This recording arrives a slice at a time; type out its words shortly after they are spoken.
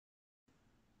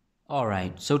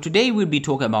Alright, so today we'll be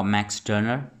talking about Max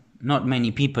Stirner. Not many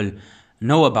people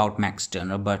know about Max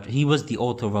Stirner, but he was the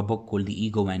author of a book called The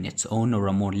Ego and Its Own, or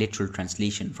a more literal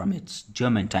translation from its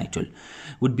German title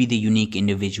would be The Unique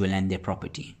Individual and Their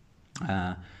Property.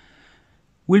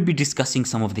 We'll be discussing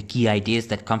some of the key ideas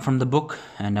that come from the book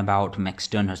and about Max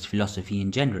Stirner's philosophy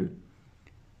in general.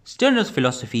 Stirner's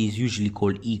philosophy is usually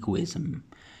called egoism.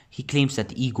 He claims that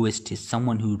the egoist is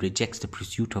someone who rejects the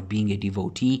pursuit of being a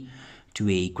devotee to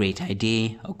a great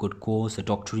idea, a good cause, a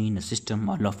doctrine, a system,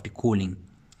 or lofty calling,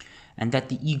 and that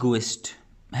the egoist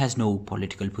has no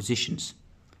political positions.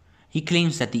 He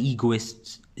claims that the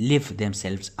egoists live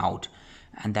themselves out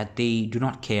and that they do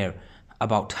not care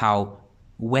about how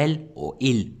well or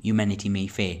ill humanity may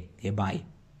fare thereby.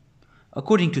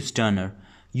 According to Stirner,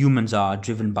 humans are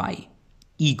driven by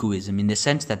egoism in the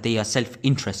sense that they are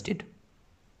self-interested.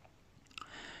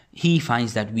 He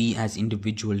finds that we as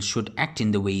individuals should act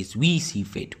in the ways we see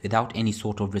fit without any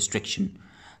sort of restriction.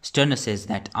 Stirner says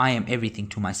that I am everything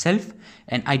to myself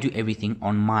and I do everything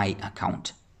on my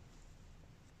account.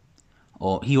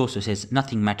 Or he also says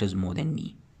nothing matters more than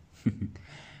me.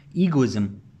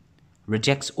 Egoism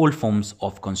rejects all forms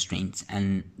of constraints,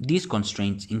 and these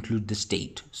constraints include the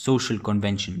state, social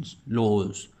conventions,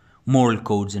 laws, moral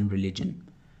codes, and religion.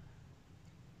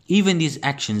 Even these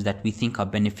actions that we think are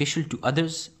beneficial to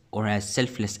others or as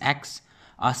selfless acts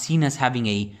are seen as having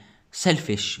a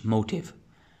selfish motive.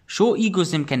 Sure,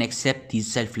 egoism can accept these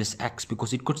selfless acts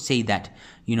because it could say that,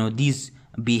 these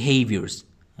behaviors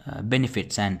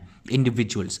benefits an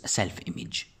individual's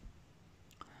self-image.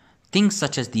 Things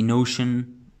such as the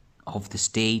notion of the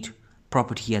state,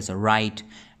 property as a right,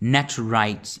 natural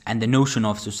rights, and the notion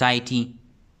of society,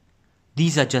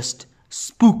 these are just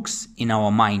spooks in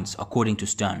our minds, according to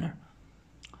Stirner.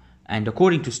 And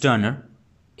according to Stirner,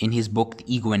 in his book,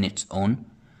 The Ego and Its Own,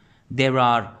 there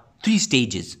are 3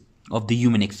 stages of the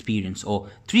human experience, or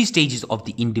 3 stages of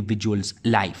the individual's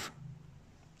life.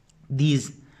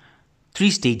 These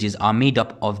 3 stages are made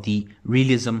up of the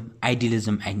realism,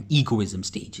 idealism, and egoism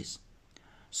stages.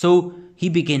 So he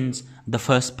begins the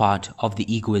first part of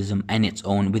the egoism and its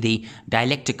own with a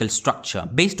dialectical structure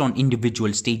based on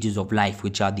individual stages of life,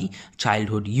 which are the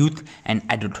childhood, youth, and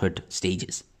adulthood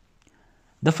stages.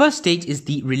 The first stage is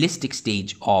the realistic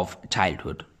stage of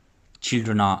childhood.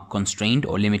 Children are constrained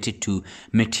or limited to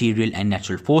material and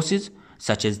natural forces,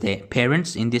 such as their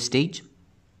parents in this stage.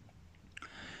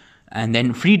 And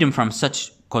then freedom from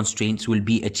such constraints will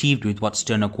be achieved with what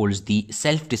Stirner calls the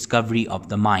self-discovery of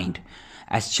the mind.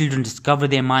 As children discover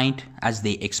their mind, as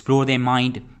they explore their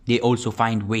mind, they also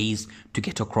find ways to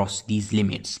get across these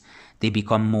limits. They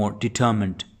become more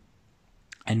determined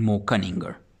and more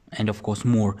cunninger, and of course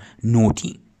more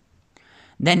naughty.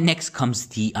 Then next comes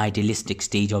the idealistic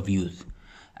stage of youth,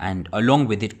 and along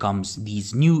with it comes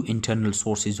these new internal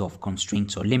sources of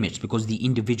constraints or limits, because the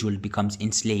individual becomes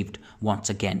enslaved once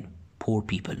again. Poor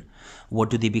people. What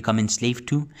do they become enslaved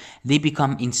to? They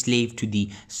become enslaved to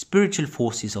the spiritual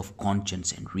forces of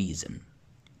conscience and reason.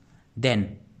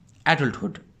 Then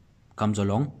adulthood comes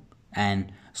along,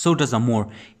 and so does a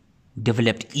more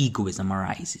developed egoism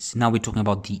arises. Now we're talking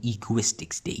about the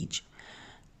egoistic stage,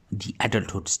 the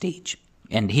adulthood stage.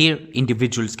 And here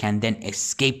individuals can then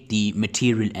escape the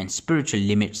material and spiritual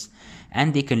limits,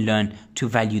 and they can learn to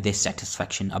value their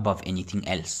satisfaction above anything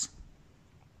else.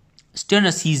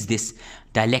 Stirner sees this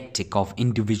dialectic of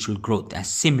individual growth as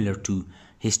similar to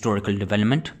historical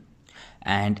development.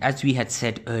 And as we had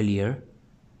said earlier,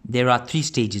 there are 3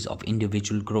 stages of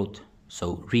individual growth.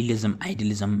 So realism,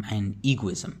 idealism, and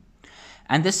egoism.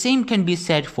 And the same can be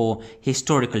said for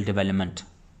historical development.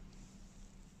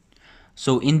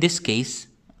 So in this case,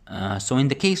 in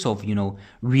the case of,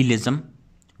 realism,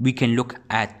 we can look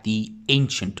at the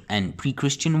ancient and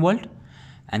pre-Christian world.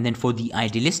 And then for the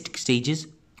idealistic stages,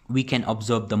 we can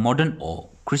observe the modern or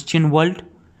Christian world.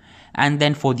 And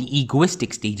then for the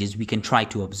egoistic stages, we can try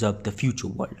to observe the future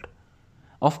world.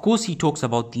 Of course, he talks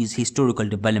about these historical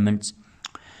developments,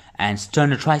 and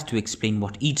Stirner tries to explain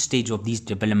what each stage of these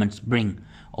developments bring,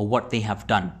 or what they have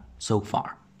done so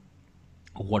far,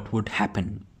 or what would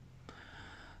happen.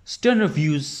 Stirner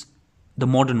views the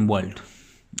modern world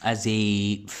as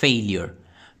a failure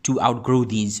to outgrow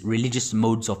these religious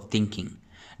modes of thinking.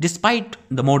 Despite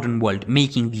the modern world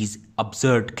making these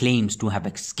absurd claims to have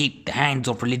escaped the hands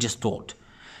of religious thought.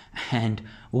 And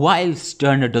while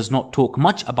Stirner does not talk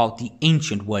much about the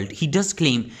ancient world, he does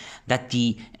claim that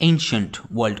the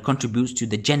ancient world contributes to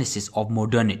the genesis of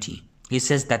modernity. He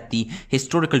says that the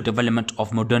historical development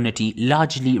of modernity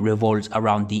largely revolves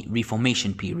around the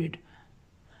Reformation period.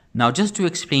 Now, just to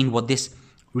explain what this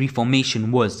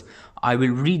Reformation was, I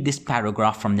will read this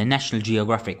paragraph from the National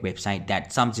Geographic website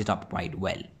that sums it up quite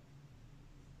well.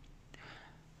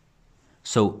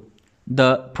 So,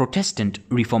 the Protestant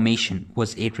Reformation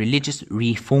was a religious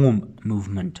reform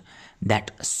movement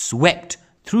that swept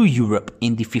through Europe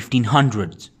in the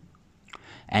 1500s,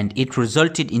 and it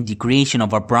resulted in the creation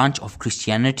of a branch of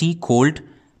Christianity called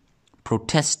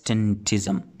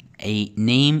Protestantism, a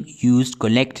name used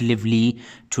collectively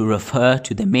to refer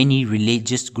to the many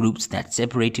religious groups that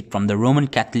separated from the Roman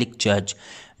Catholic Church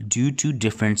due to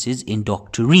differences in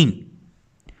doctrine.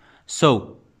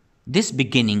 So, this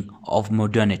beginning of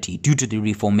modernity due to the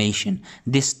Reformation,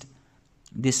 this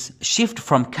shift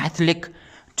from Catholic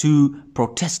to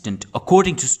Protestant,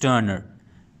 according to Stirner,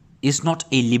 is not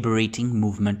a liberating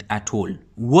movement at all,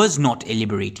 was not a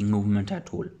liberating movement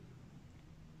at all.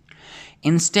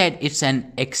 Instead, it's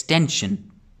an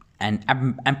extension and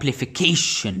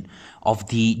amplification of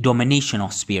the domination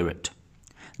of spirit.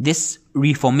 This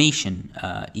reformation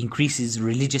increases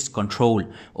religious control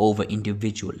over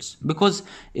individuals because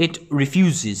it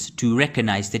refuses to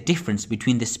recognize the difference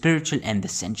between the spiritual and the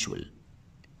sensual.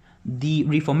 The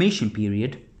Reformation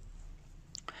period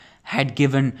had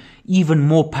given even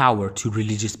more power to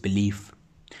religious belief,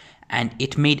 and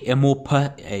it made it a more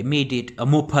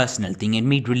personal thing. It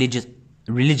made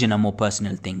religion a more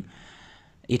personal thing.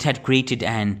 It had created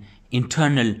an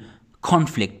internal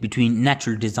conflict between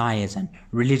natural desires and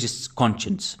religious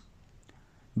conscience.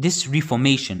 This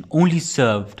Reformation only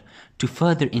served to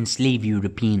further enslave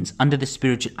Europeans under the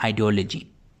spiritual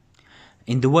ideology.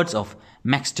 In the words of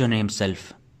Max Stirner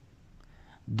himself,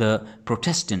 the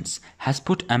Protestants has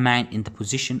put a man in the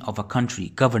position of a country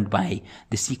governed by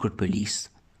the secret police.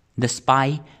 The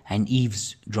spy and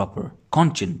eavesdropper,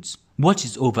 conscience,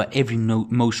 watches over every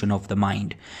motion of the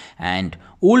mind, and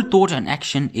all thought and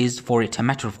action is for it a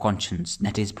matter of conscience,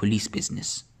 that is police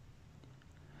business.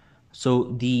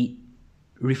 So the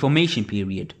Reformation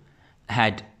period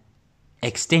had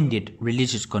extended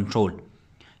religious control.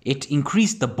 It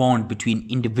increased the bond between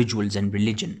individuals and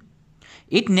religion.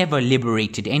 It never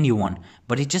liberated anyone,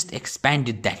 but it just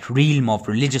expanded that realm of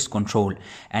religious control,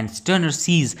 and Stirner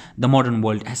sees the modern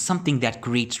world as something that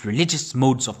creates religious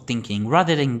modes of thinking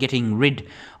rather than getting rid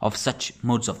of such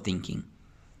modes of thinking.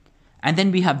 And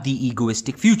then we have the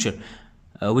egoistic future,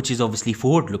 which is obviously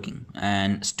forward-looking,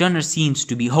 and Stirner seems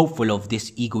to be hopeful of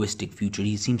this egoistic future.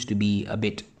 He seems to be a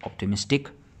bit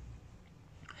optimistic.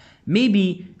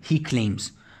 Maybe, he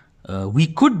claims, we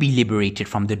could be liberated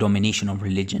from the domination of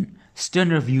religion.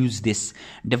 Stirner views this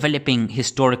developing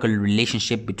historical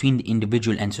relationship between the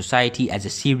individual and society as a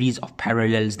series of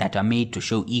parallels that are made to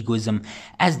show egoism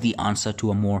as the answer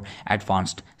to a more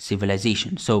advanced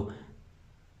civilization. So,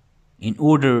 in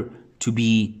order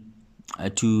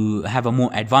to have a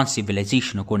more advanced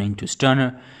civilization, according to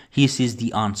Stirner, he sees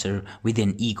the answer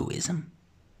within egoism.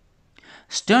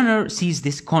 Stirner sees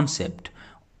this concept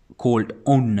called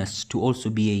ownness to also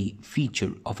be a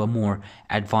feature of a more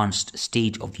advanced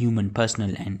stage of human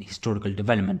personal and historical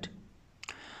development.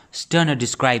 Stirner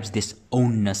describes this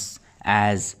ownness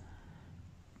as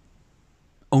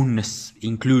ownness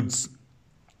includes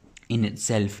in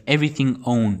itself everything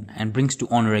own and brings to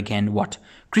honor again what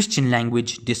Christian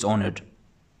language dishonored.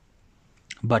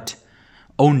 But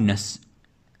ownness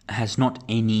has not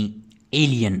any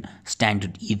alien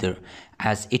standard either,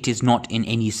 as it is not in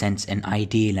any sense an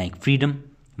idea like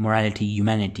freedom, morality,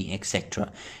 humanity,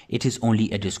 etc. It is only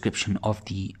a description of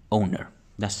the owner.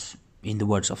 Thus, in the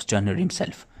words of Stirner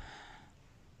himself.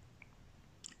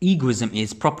 Egoism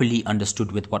is properly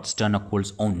understood with what Stirner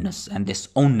calls ownness, and this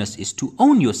ownness is to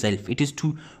own yourself. It is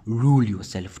to rule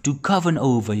yourself, to govern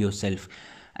over yourself.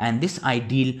 And this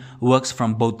ideal works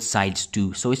from both sides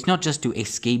too. So it's not just to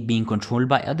escape being controlled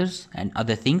by others and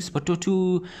other things, but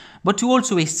to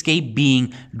also escape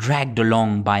being dragged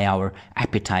along by our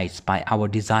appetites, by our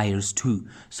desires too.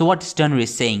 So what Stirner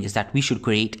is saying is that we should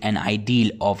create an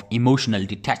ideal of emotional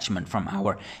detachment from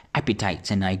our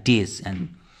appetites and ideas,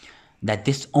 and that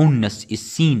this ownness is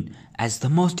seen as the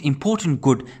most important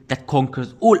good that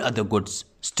conquers all other goods.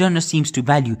 Stirner seems to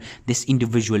value this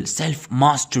individual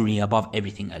self-mastery above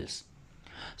everything else.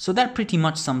 So that pretty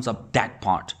much sums up that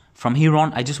part. From here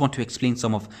on, I just want to explain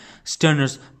some of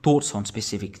Stirner's thoughts on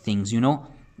specific things,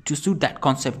 to suit that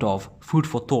concept of food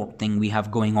for thought thing we have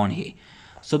going on here.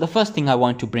 So the first thing I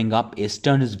want to bring up is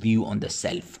Stirner's view on the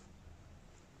self.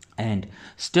 And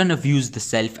Stirner views the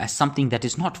self as something that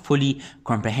is not fully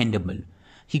comprehensible.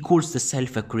 He calls the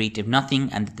self a creative nothing,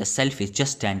 and that the self is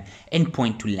just an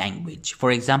endpoint to language.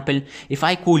 For example, if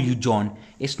I call you John,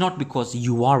 it's not because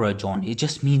you are a John, it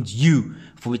just means you,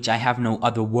 for which I have no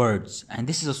other words. And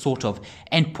this is a sort of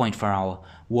endpoint for our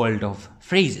world of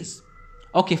phrases.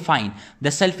 Okay, fine.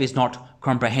 The self is not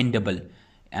comprehensible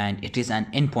and it is an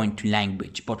endpoint to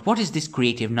language. But what is this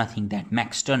creative nothing that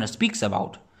Max Stirner speaks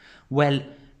about? Well,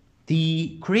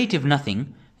 the creative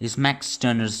nothing is Max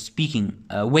Stirner's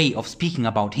way of speaking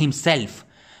about himself.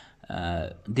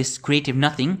 This creative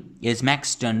nothing is Max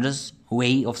Stirner's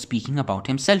way of speaking about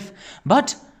himself,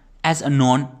 but as a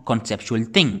non-conceptual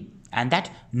thing. And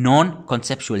that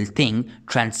non-conceptual thing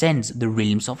transcends the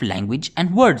realms of language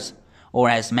and words. Or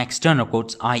as Max Stirner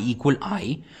quotes, I equal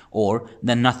I, or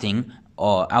the nothing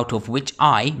out of which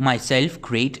I, myself,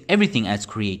 create everything as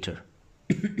creator.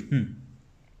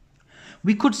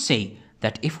 We could say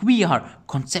that if we are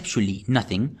conceptually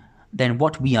nothing, then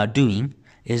what we are doing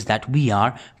is that we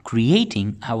are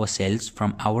creating ourselves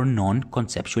from our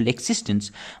non-conceptual existence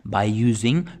by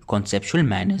using conceptual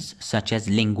manners such as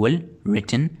lingual,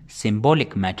 written,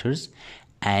 symbolic matters,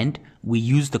 and we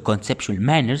use the conceptual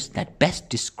manners that best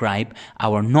describe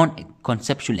our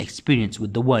non-conceptual experience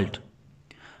with the world.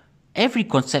 Every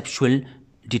conceptual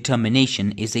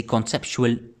determination is a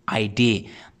conceptual idea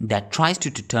that tries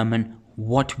to determine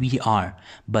what we are,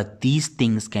 but these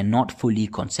things cannot fully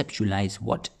conceptualize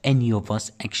what any of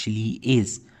us actually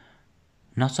is.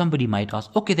 Now somebody might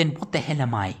ask, okay, then what the hell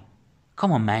am I?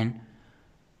 Come on, man.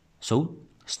 So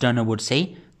Stirner would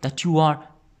say that you are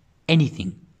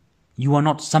anything. You are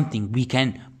not something we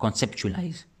can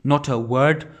conceptualize. Not a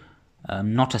word,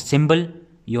 not a symbol,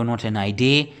 you're not an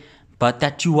idea, but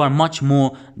that you are much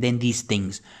more than these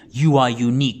things. You are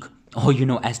unique. Or,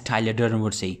 as Tyler Durden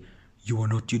would say, you are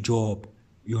not your job.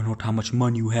 You are not how much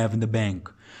money you have in the bank.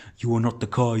 You are not the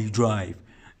car you drive.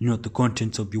 You're not the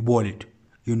contents of your wallet.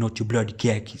 You're not your bloody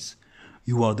khakis.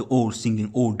 You are the old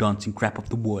singing, old dancing crap of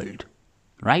the world.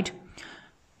 Right?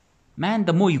 Man,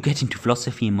 the more you get into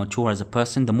philosophy and mature as a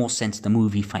person, the more sense the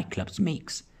movie Fight Club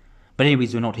makes. But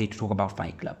anyways, we're not here to talk about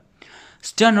Fight Club.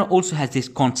 Stirner also has this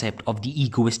concept of the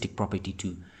egoistic property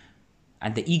too.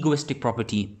 And the egoistic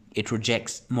property, it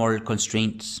rejects moral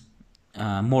constraints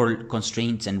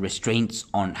and restraints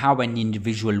on how an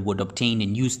individual would obtain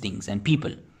and use things and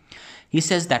people. He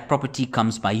says that property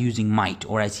comes by using might,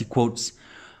 or as he quotes,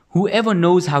 whoever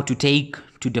knows how to take,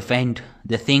 to defend,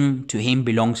 the thing to him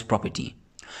belongs property.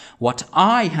 What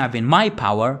I have in my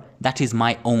power, that is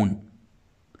my own.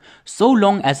 So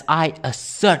long as I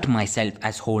assert myself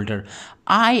as holder,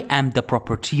 I am the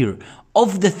proprietor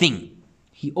of the thing.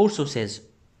 He also says,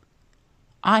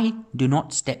 I do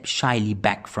not step shyly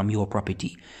back from your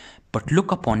property, but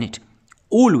look upon it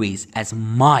always as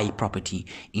my property,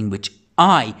 in which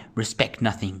I respect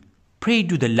nothing. Pray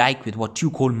do the like with what you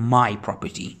call my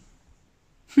property.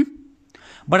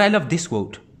 But I love this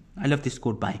quote. I love this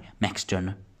quote by Max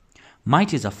Stirner.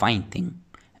 Might is a fine thing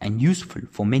and useful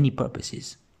for many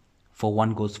purposes, for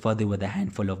one goes further with a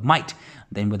handful of might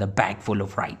than with a bag full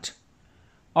of right.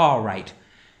 All right.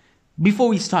 Before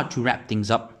we start to wrap things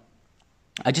up,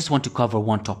 I just want to cover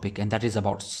one topic, and that is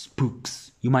about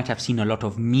spooks. You might have seen a lot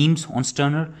of memes on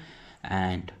Stirner,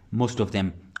 and most of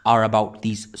them are about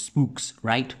these spooks,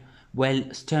 right? Well,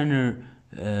 Stirner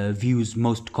views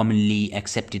most commonly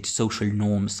accepted social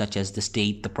norms such as the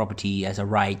state, the property as a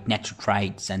right, natural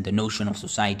rights, and the notion of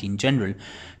society in general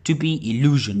to be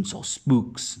illusions or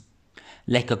spooks,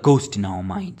 like a ghost in our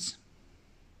minds.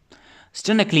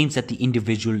 Stirner claims that the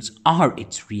individuals are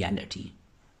its reality.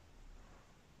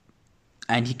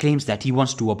 And he claims that he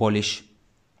wants to abolish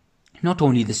not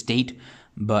only the state,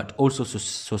 but also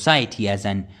society as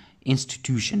an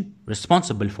institution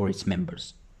responsible for its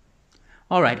members.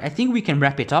 Alright, I think we can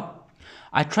wrap it up.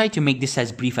 I tried to make this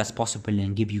as brief as possible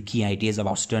and give you key ideas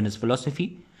about Stirner's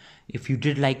philosophy. If you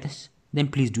did like this, then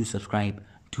please do subscribe,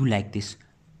 do like this,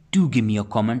 do give me a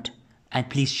comment, and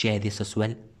please share this as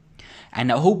well.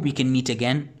 And I hope we can meet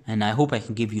again, and I hope I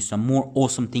can give you some more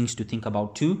awesome things to think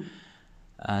about too.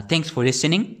 Thanks for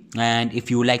listening, and if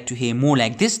you would like to hear more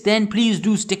like this, then please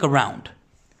do stick around.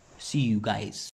 See you guys.